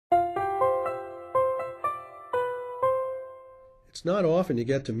It's not often you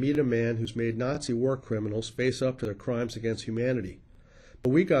get to meet a man who's made Nazi war criminals face up to their crimes against humanity. But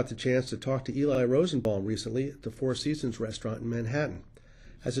we got the chance to talk to Eli Rosenbaum recently at the Four Seasons restaurant in Manhattan.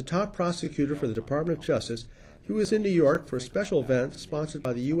 As a top prosecutor for the Department of Justice, he was in New York for a special event sponsored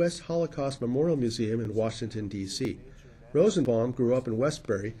by the U.S. Holocaust Memorial Museum in Washington, D.C. Rosenbaum grew up in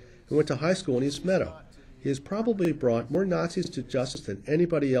Westbury and went to high school in East Meadow. He has probably brought more Nazis to justice than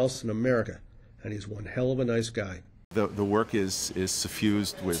anybody else in America, and he's one hell of a nice guy. The work is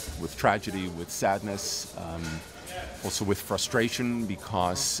suffused with tragedy, with sadness, also with frustration,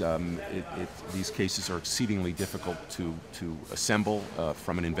 because these cases are exceedingly difficult to assemble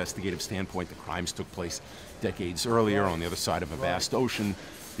from an investigative standpoint. The crimes took place decades earlier on the other side of a vast ocean.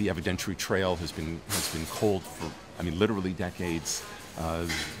 The evidentiary trail has been cold for, literally decades.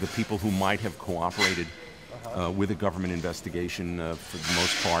 The people who might have cooperated with a government investigation, for the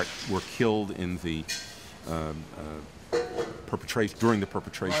most part, were killed in the during the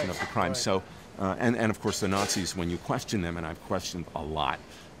perpetration of the crime. So, and of course the Nazis, when you question them, and I've questioned a lot,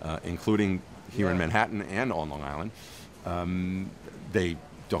 including here in Manhattan and on Long Island, they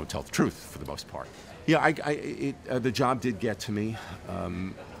don't tell the truth for the most part. Yeah, the job did get to me.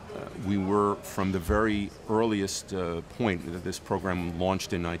 We were, from the very earliest point that this program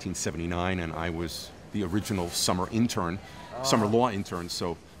launched in 1979, and I was the original summer law intern,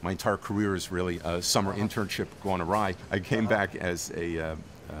 so my entire career is really a summer internship gone awry. I came back as a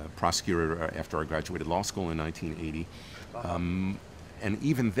prosecutor after I graduated law school in 1980. And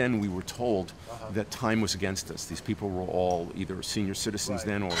even then we were told that time was against us. These people were all either senior citizens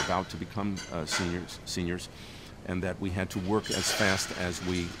then or about to become seniors, and that we had to work as fast as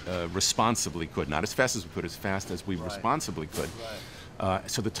we responsibly could. Not as fast as we could, as fast as we responsibly could.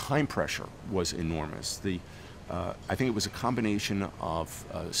 So the time pressure was enormous. I think it was a combination of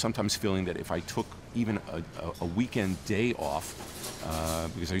sometimes feeling that if I took even a weekend day off,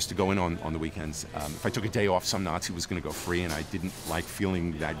 because I used to go in on the weekends, if I took a day off, some Nazi was going to go free, and I didn't like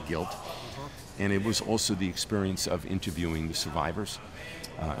feeling that guilt. And it was also the experience of interviewing the survivors,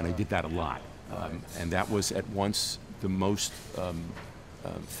 and I did that a lot. And that was at once the most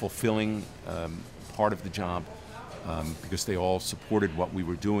fulfilling part of the job, because they all supported what we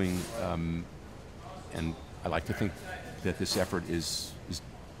were doing, and I like to think that this effort is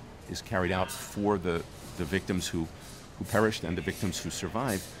carried out for the victims who perished and the victims who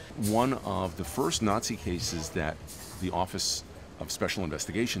survived. One of the first Nazi cases that the Office of Special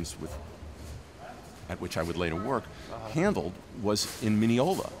Investigations, at which I would later work, handled was in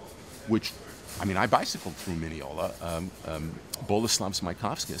Mineola, which, I bicycled through Mineola. Boleslav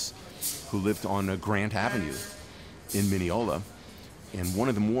Smykovskis, who lived on Grant Avenue in Mineola, and one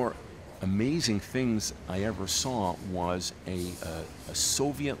of the more amazing things I ever saw was a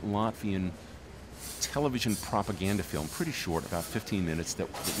Soviet-Latvian television propaganda film, pretty short, about 15 minutes, that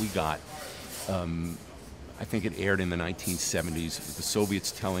we got. I think it aired in the 1970s. The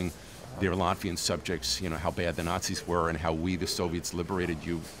Soviets telling their Latvian subjects, how bad the Nazis were and how we, the Soviets, liberated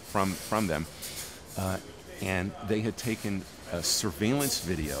you from them. And they had taken a surveillance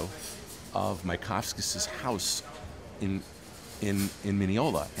video of Mykovskis' house in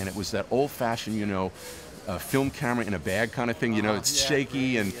Mineola, and it was that old-fashioned, film camera in a bag kind of thing. It's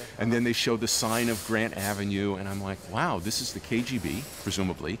shaky, and then they showed the sign of Grant Avenue, and I'm like, wow, this is the KGB,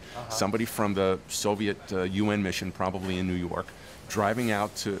 presumably, somebody from the Soviet UN mission, probably in New York, driving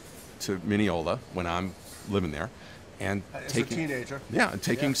out to Mineola when I'm living there, and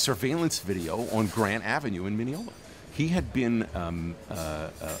taking surveillance video on Grant Avenue in Mineola. He had been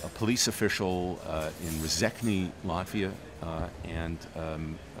a police official in Rizekne, Latvia, and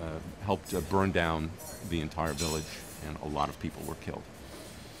helped burn down the entire village, and a lot of people were killed.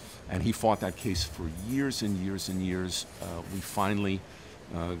 And he fought that case for years and years and years. We finally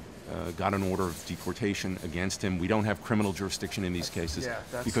got an order of deportation against him. We don't have criminal jurisdiction in these cases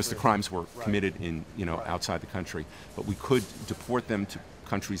because the crimes were committed in, outside the country. But we could deport them to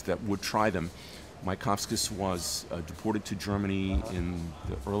countries that would try them. Mykovskis was deported to Germany in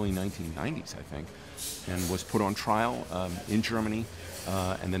the early 1990s, I think, and was put on trial in Germany,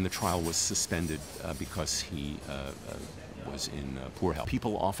 and then the trial was suspended because he was in poor health.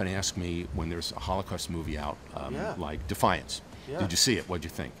 People often ask me when there's a Holocaust movie out, like Defiance, did you see it? What'd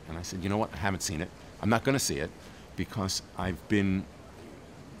you think? And I said, you know what, I haven't seen it. I'm not going to see it because I've been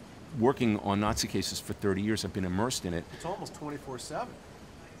working on Nazi cases for 30 years. I've been immersed in it. It's almost 24/7.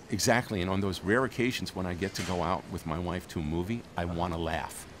 Exactly, and on those rare occasions when I get to go out with my wife to a movie, I want to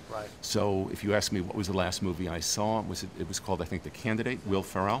laugh. Right. So if you ask me what was the last movie I saw, it was called, I think, The Candidate, Will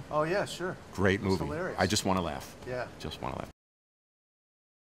Ferrell. Oh yeah, sure. Great movie. Hilarious. I just want to laugh. Yeah. Just want to laugh.